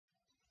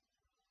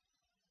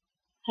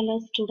Hello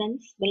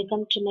students,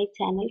 welcome to my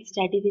channel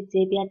Study with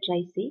JB at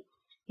Trisea.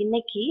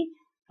 இன்னைக்கு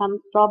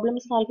problem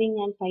solving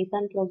and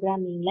Python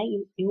programmingல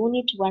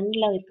unit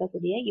 1ல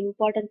இருக்கக்கூடிய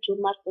important 2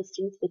 mark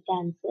questions with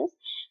answers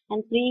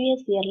and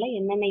previous yearல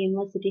என்னென்ன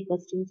university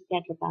questions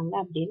கேட்டிருக்காங்க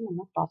அப்படின்னு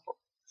நம்ம பார்ப்போம்.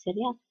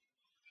 சரியா?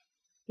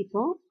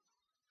 இப்போ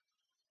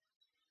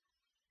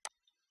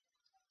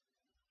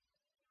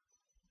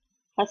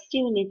first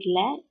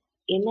unitல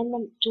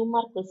என்னென்ன 2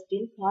 mark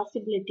question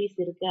possibilities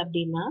இருக்கு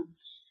அப்படின்னா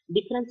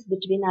difference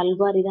between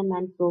algorithm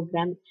and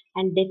program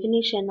and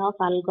definition of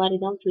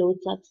algorithm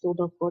flowchart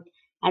pseudocode,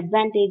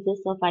 advantages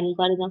of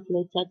algorithm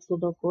flowchart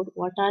pseudocode,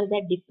 what are the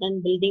different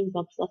building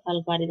blocks of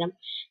algorithm,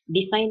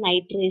 define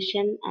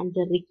iteration and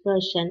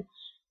recursion,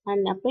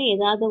 and அப்போ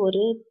ஏதாவது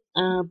ஒரு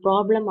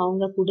problem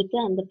அவங்க கொடுத்து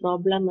அந்த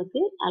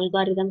ப்ராப்ளமுக்கு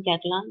algorithm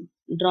கேட்கலாம்,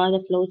 draw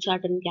the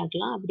flowchartன்னு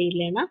கேட்கலாம், அப்படி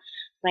இல்லைன்னா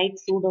write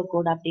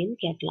pseudocode அப்படின்னு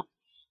கேட்கலாம்.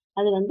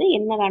 அது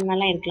என்ன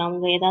வேணாலும் இருக்கலாம்,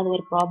 அவங்க ஏதாவது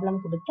ஒரு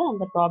ப்ராப்ளம் கொடுத்து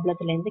அந்த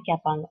ப்ராப்ளத்துலேருந்து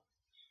கேட்பாங்க.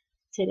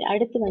 சரி,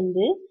 அடுத்து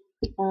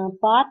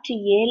பார்ட்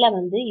ஏல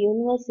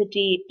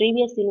யூனிவர்சிட்டி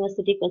ப்ரீவியஸ்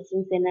யூனிவர்சிட்டி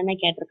கொஸ்டின்ஸ் என்னென்ன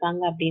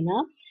கேட்டிருக்காங்க அப்படின்னா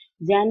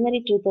ஜனவரி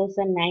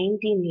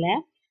 2019ல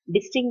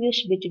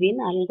distinguish between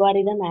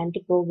algorithm and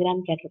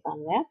program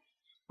கேட்டிருக்காங்க.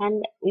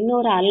 அண்ட்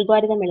இன்னொரு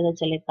அல்காரிதம் எழுத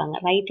சொல்லியிருக்காங்க.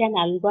 Right and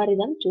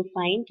algorithm to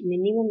find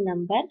minimum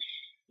number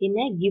in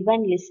a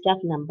given list of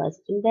numbers.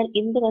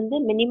 இந்த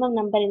minimum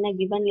number in a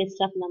given list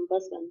of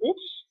numbers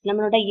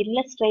நம்மளோட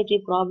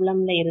illustrative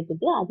ப்ராப்ளம்ல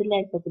இருக்குது. அதுல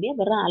இருக்கக்கூடிய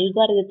வெறும்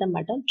அல்காரிதத்தை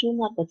மட்டும் 2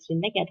 மார்க்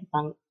கொஸ்டின்ல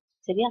கேட்டிருப்பாங்க.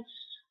 சரியா?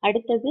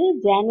 அடுத்தது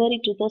ஜனவரி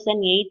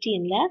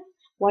 2018ல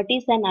வாட்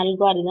இஸ் அன்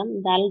அல்காரிதம்,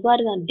 இந்த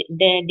அல்காரிதம்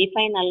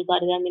டிஃபைன்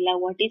அல்காரிதம் இல்ல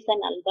வாட் இஸ்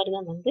அன்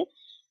அல்காரிதம்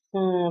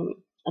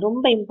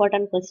ரொம்ப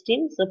இம்பார்ட்டன்ட்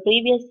கொஸ்டின். ஸோ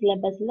ப்ரீவியஸ்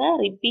சிலபஸ்ல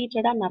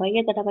ரிப்பீட்டடா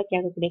நிறைய தடவை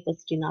கேட்கக்கூடிய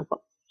கொஸ்டின்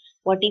ஆகும்.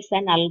 What is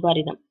an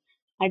algorithm.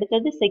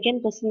 அடுத்தது செகண்ட்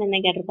கொஸ்டின் என்ன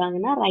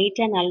கேட்டிருக்காங்கன்னா right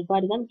and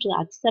algorithm to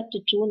accept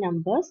 2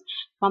 numbers,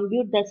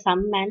 compute the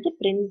sum and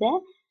print the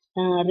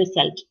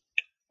result.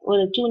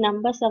 ஒரு 2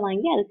 நம்பர்ஸை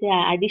வாங்கி அதுக்கு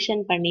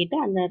அடிஷன் பண்ணிட்டு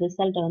அந்த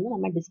ரிசல்ட்டை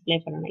நம்ம டிஸ்பிளே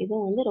பண்ணணும்.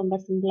 இது ரொம்ப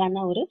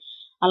சிம்பிளான ஒரு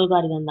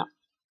அல்காரிதம் தான்.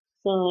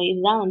 ஸோ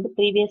இதுதான்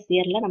ப்ரீவியஸ்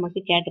இயர்ல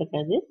நமக்கு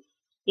கேட்டிருக்கிறது.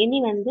 இனி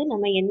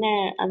நம்ம என்ன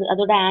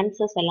அதோட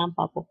ஆன்சர்ஸ் எல்லாம்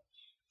பார்ப்போம்.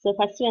 So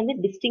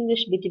first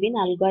distinguish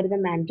between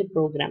algorithm and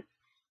program.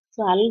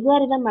 So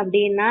algorithm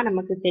அப்படின்னா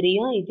நமக்கு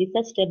தெரியும், it is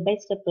a step by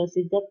step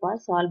procedure for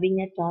solving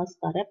a task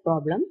or a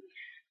problem.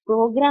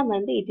 Program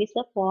it is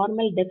a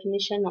formal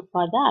definition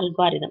for the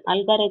algorithm.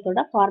 Algorithm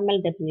formal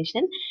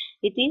definition,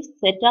 it is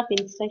set of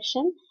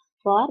instruction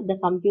for the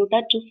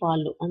computer to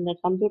follow. அந்த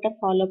computer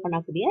follow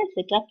பண்ணக்கூடிய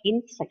set of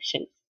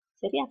instructions.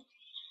 சரியா?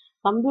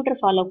 computer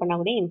follow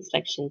பண்ணக்கூடிய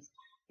instructions.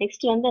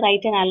 Next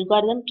write an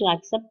algorithm to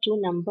accept 2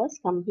 numbers,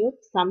 compute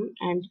sum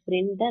and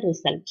print the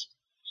result.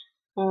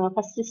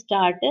 First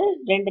start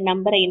 2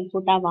 நம்பரை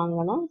இன்புட்டா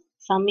வாங்கணும்,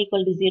 some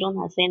equal to 0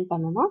 assign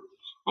பண்ணணும்,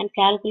 and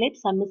calculate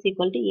some is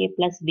equal to a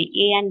plus b.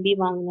 a and b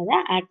வாங்கினதை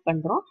add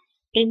பண்றோம்,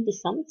 print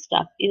some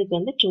stop. இதுக்கு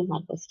 2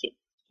 mark question,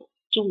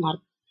 2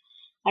 mark.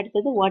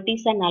 அடுத்தது what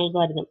is an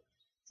algorithm.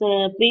 So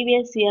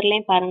previous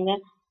இயர்லேயும் பாருங்க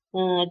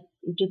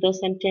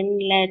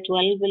 2010ல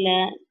 12ல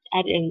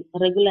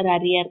regular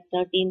arrear,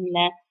 13ல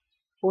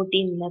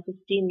 14ல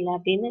 15ல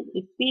அப்படின்னு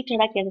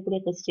ரிப்பீட்டடா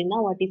கேட்கக்கூடிய question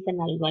தான் what is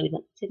an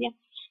algorithm. சரியா?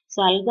 So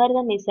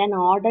algorithm is an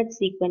ordered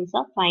sequence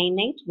of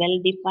finite,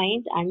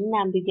 well-defined,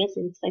 unambiguous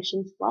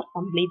instructions for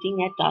completing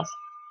a task.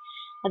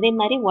 அதே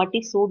மாதிரி what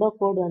is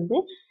pseudocode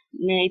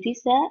it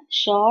is a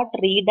short,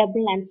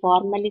 readable and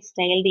formally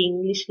styled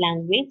English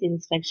language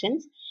instructions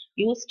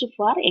used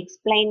for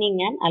explaining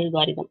an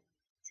algorithm.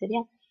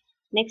 சரியா?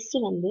 Next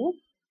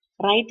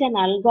write an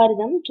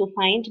algorithm to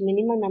find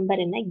minimum number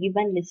in a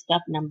given list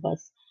of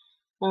numbers.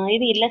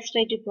 இது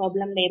illustrative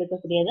problemல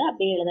இருக்கக்கூடியது,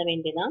 அப்படியே எழுத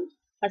வேண்டியதான்.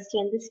 First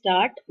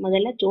start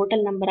முதல்ல total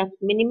number of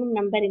minimum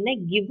number in a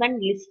given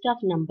list of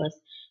numbers.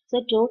 So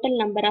total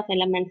number of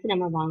elements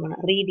நம்ம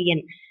வாங்கணும், read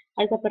n.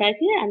 அதுக்கு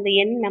பிறகு அந்த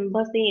n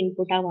numbers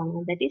இன்புட்டா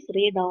வாங்கணும், that is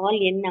read all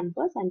n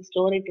numbers and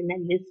store it in a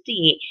list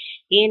a.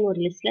 ஏன்னு ஒரு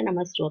லிஸ்ட்ல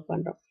நம்ம ஸ்டோர்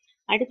பண்றோம்.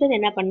 அடுத்தது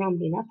என்ன பண்ணோம்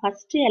அப்படின்னா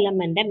ஃபர்ஸ்ட்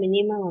எலமெண்ட்டை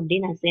மினிமம்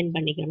அப்படின்னு அசைன்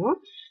பண்ணிக்கணும்.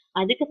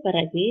 அதுக்கு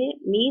பிறகு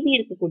மீதி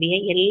இருக்கக்கூடிய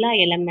எல்லா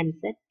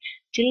எலமெண்ட்ஸை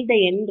till the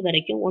end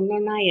வரைக்கும்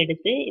ஒன்னொன்னா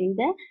எடுத்து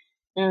இந்த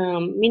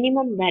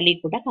மினிமம் வேல்யூ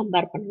கூட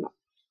கம்பேர் பண்ணணும்.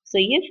 So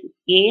if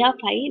a of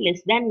I less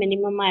than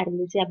minimum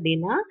இருந்துச்சு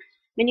அப்படின்னா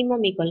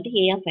minimum equal to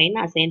a of I ன்னு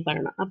அசைன்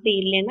பண்ணணும். அப்படி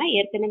இல்லைன்னா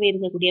ஏற்கனவே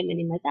இருக்கக்கூடிய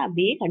மினிமத்தை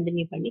அப்படியே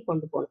கண்டினியூ பண்ணி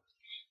கொண்டு போகணும்.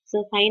 ஸோ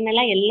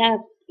ஃபைனலாக எல்லா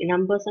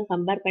நம்பர்ஸும்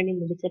கம்பேர் பண்ணி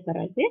முடிச்ச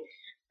பிறகு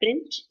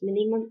print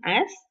minimum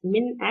as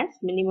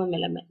minimum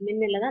element.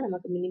 மின்னில் தான்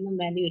நமக்கு மினிமம்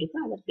வேல்யூ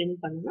இருக்கும், அதை பிரிண்ட்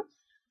பண்ணணும்.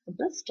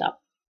 அப்புறம் stop.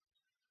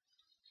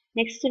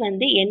 Next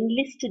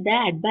enlist the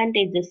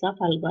advantages of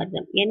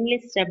algorithm.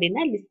 enlist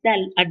அப்படின்னா list the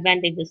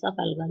advantages of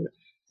algorithm.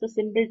 So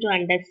simple to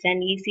understand,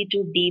 easy to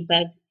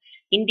debug,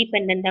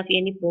 independent of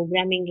any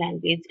programming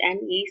language and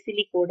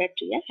easily coded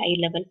to a high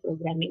level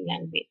programming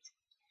language.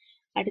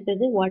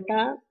 அடுத்தது what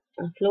are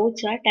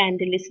flowchart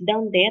and list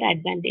down their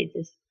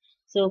advantages.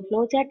 So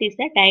flowchart is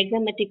a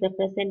diagrammatic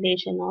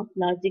representation of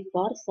logic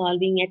for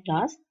solving a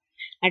task.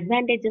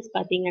 Advantages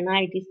பார்த்தீங்கன்னா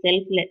it is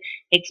self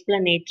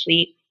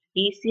explanatory,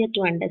 easier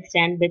to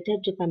understand, better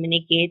to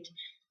communicate,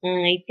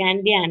 it can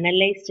be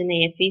analyzed in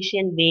an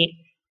efficient way,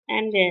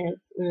 and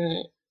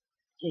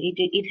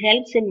it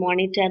helps in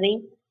monitoring,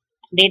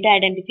 data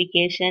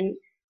identification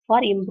for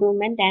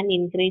improvement and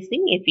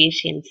increasing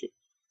efficiency.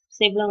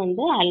 So இவ்வளோ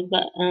வந்து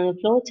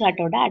flow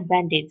சார்ட்டோட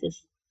advantages.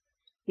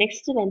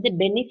 Next வந்து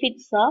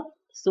benefits of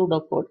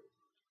pseudocode.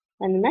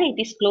 It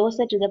is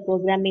closer to the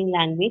programming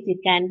language. It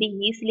can be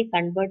easily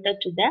converted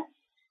to the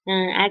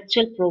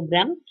actual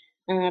program.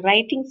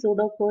 Writing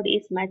pseudocode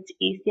is much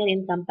easier in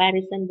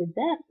comparison with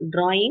the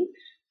drawing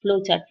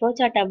flowchart.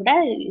 Flowchart விட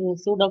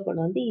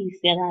pseudocode வந்து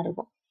ஈஸியாக தான்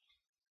இருக்கும்.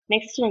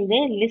 Next வந்து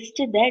list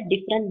the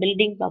different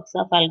building blocks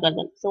of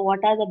algorithm. So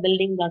what are the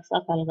building blocks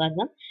of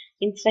algorithm?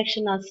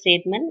 Instruction or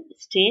statement,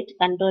 state,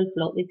 control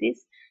flow, which is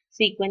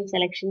sequence,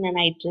 selection and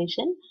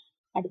iteration.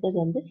 அடுத்தது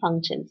வந்து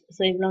functions.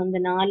 So இவ்வளோ வந்து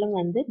நாலும்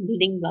வந்து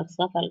building blocks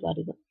of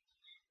algorithm.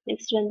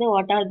 Next வந்து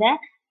what are the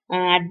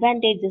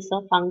advantages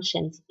of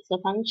functions? So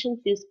functions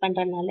use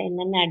பண்றதுனால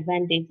என்னென்ன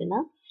advantageனா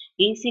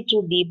easy to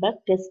debug,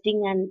 testing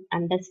and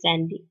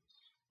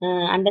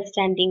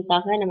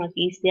understandingகாக நமக்கு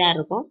ஈஸியாக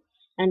இருக்கும்,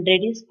 and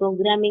reduce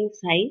programming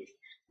size,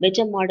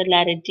 better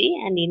modularity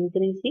and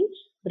increasing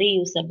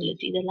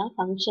reusability. இதெல்லாம்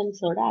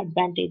functions-ஓட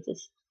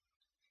advantages.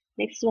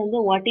 நெக்ஸ்ட் வந்து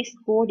வாட் இஸ்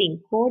கோடிங்.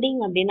 கோடிங்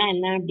அப்படின்னா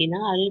என்ன அப்படின்னா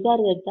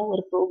அல்காரிதத்தை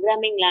ஒரு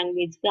ப்ரோக்ராமிங்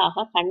லாங்குவேஜ்க்கு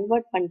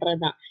கன்வெர்ட் பண்ணுறது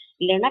தான்,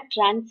 இல்லைன்னா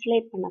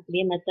டிரான்ஸ்லேட்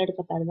பண்ணக்கூடிய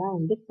மெத்தடுக்கு பேர் தான்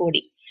வந்து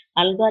கோடிங்.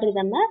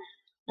 அல்காரிதமை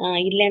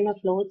இல்லைன்னா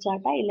ஃப்ளோ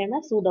சார்ட்டா இல்லைன்னா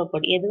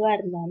சூடோகோட் எதுவாக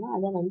இருந்தாலும்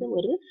அதை வந்து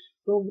ஒரு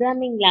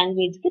ப்ரோக்ராமிங்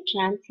லாங்குவேஜ்க்கு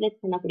டிரான்ஸ்லேட்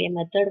பண்ணக்கூடிய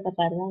மெத்தடுக்கு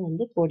பேர் தான்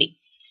வந்து கோடிங்.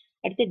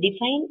 அடுத்து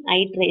define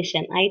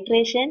iteration.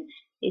 Iteration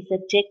is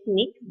a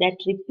technique that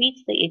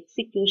repeats the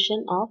execution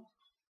of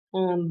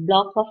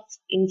block of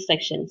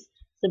instructions.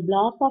 So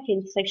black of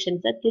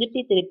இன்ஸ்ட்ரக்ஷன்ஸை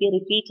திருப்பி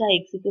ரிப்பீட்டாக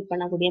எக்ஸிக்யூட்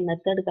பண்ணக்கூடிய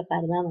மெத்தடுக்கு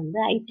பேர் தான் வந்து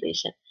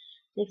ஐட்ரேஷன்.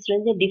 நெக்ஸ்ட்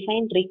வந்து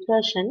define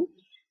recursion.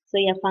 So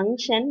a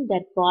function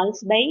that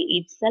calls by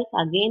it self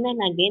again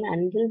and again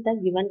until the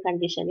given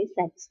condition is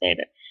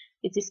satisfied,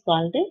 which is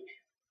called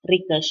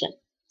recursion.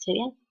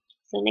 சரியா?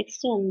 So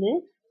next வந்து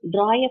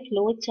draw a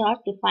flow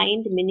chart to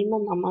find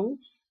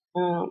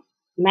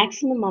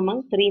maximum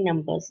among 3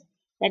 numbers.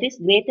 That is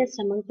greatest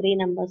among 3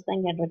 numbers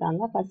தான்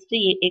கேட்டிருக்காங்க. First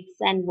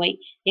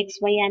x,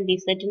 y and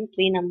z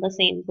 3 numbers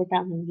input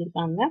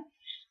ஆகியிருக்காங்க.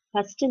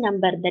 First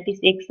number that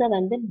is எக்ஸை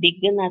வந்து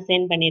பிக்னு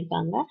assign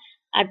பண்ணியிருக்காங்க.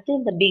 அடுத்து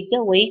இந்த பிக்கை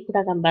ஒய் கூட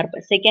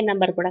செகண்ட்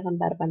நம்பர் கூட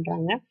கம்பேர்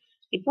பண்ணுறாங்க.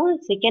 இப்போ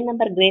செகண்ட்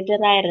நம்பர்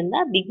கிரேட்டராக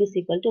இருந்தால் பிக் இஸ்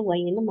ஈக்குவல் டு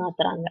ஒய்ன்னு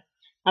மாற்றுறாங்க.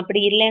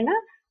 அப்படி இல்லைன்னா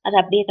அது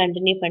அப்படியே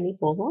கண்டினியூ பண்ணி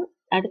போகும்.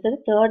 அடுத்தது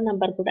தேர்ட்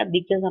நம்பர் கூட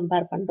பிக்கை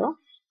கம்பேர் பண்ணுறோம்.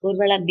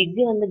 ஒருவேளை பிக்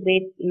வந்து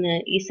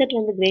இசட்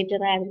வந்து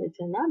கிரேட்டராக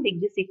இருந்துச்சுன்னா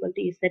big is equal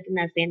to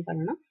இசட்னு assign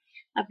பண்ணணும்.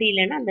 அப்படி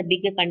இல்லைன்னா அந்த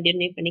பிக்கை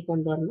கண்டினியூ பண்ணி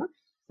கொண்டு வரணும்.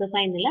 ஸோ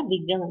ஃபைனலாக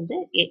பிக்கை வந்து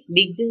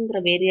பிக்குங்கிற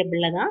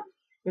வேரியபிளில் தான்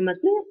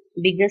நமக்கு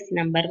பிக்கஸ்ட்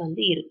நம்பர்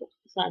வந்து இருக்கும்.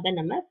 ஸோ அதை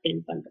நம்ம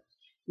பிரிண்ட் பண்ணுறோம்.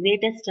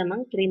 கிரேட்டஸ்ட்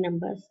அமங் 3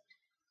 numbers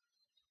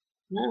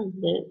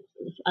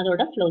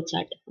அதோட ஃப்ளோ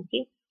சார்ட்.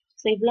 ஓகே,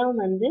 ஸோ இவ்வளோ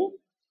வந்து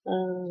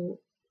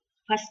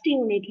ஃபர்ஸ்ட்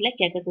யூனிட்ல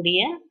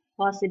கேட்கக்கூடிய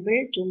possible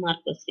 2 mark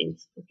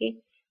questions. Okay,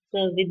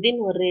 so within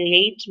ஒரு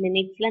 8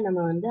 minutesல நம்ம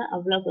வந்து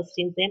அவ்வளோ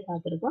கொஸ்டின்ஸையும்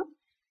பார்த்துருக்கோம்.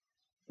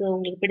 ஸோ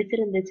உங்களுக்கு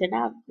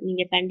பிடிச்சிருந்துச்சுன்னா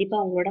நீங்கள்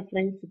கண்டிப்பாக உங்களோட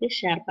ஃப்ரெண்ட்ஸுக்கு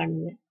ஷேர்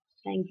பண்ணுங்கள்.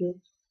 தேங்க்யூ.